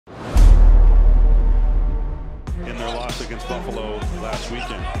their loss against Buffalo last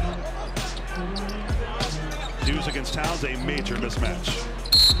weekend. Hughes against Towns, a major mismatch.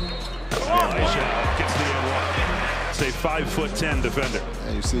 Nice shot, gets the end. It's a 5'10" defender.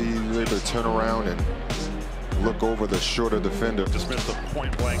 And you see he's able to turn around and look over the shorter defender. Just missed a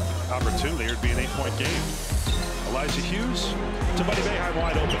point-blank opportunity. It'd be an 8-point game. Elijah Hughes to Boeheim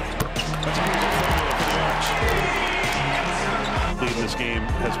wide open. That's a good formula for the Orange. Lead in this game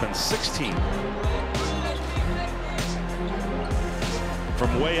has been 16.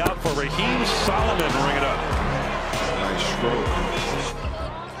 From way out for Raheem Solomon, ring it up. Nice stroke.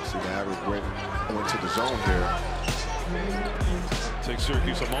 See, Niagara went to the zone there. Takes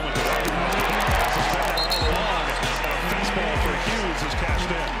Syracuse a moment to recognize. Fastball for Hughes is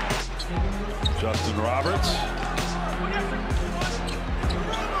cashed in. Justin Roberts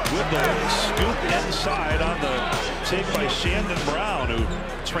with the scoop inside on the take by Shandon Brown, who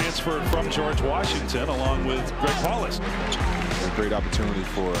transferred from George Washington along with Greg Paulus. A great opportunity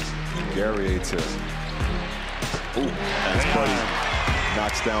for Gary to. As Buddy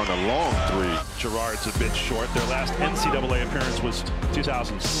knocks down a long three. Girard's a bit short. Their last NCAA appearance was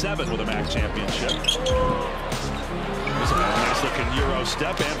 2007 with a MAC championship. This is a nice looking Euro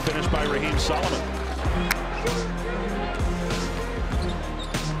step and finished by Raheem Solomon.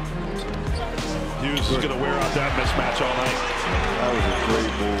 Hughes is going to wear out that mismatch all night. That was a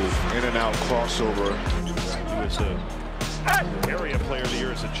great move. In and out crossover. He was a area player of the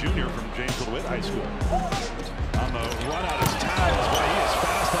year as a junior from James Witt High School. On the run out is Towns, but he is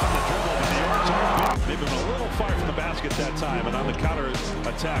fast on the dribble. But the Orange are maybe a little far from the basket that time. And on the counter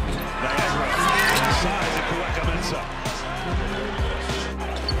attack, Niagara inside to Kuweka.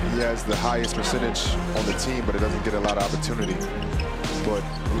 He has the highest percentage on the team, but it doesn't get a lot of opportunity. But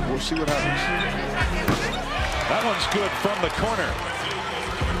we'll see what happens. That one's good from the corner.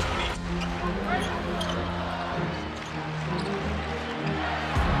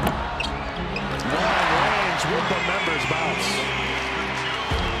 With the members bounce.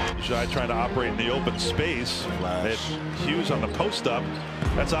 Jai trying to operate in the open space. Hughes on the post up.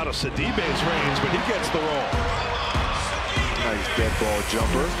 That's out of Sidibe's range, but he gets the roll. Nice dead ball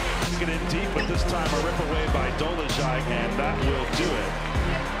jumper. Get in deep, but this time a rip away by Dolezaj, and that will do it.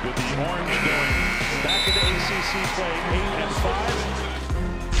 With the Orange going back into ACC play 8-5.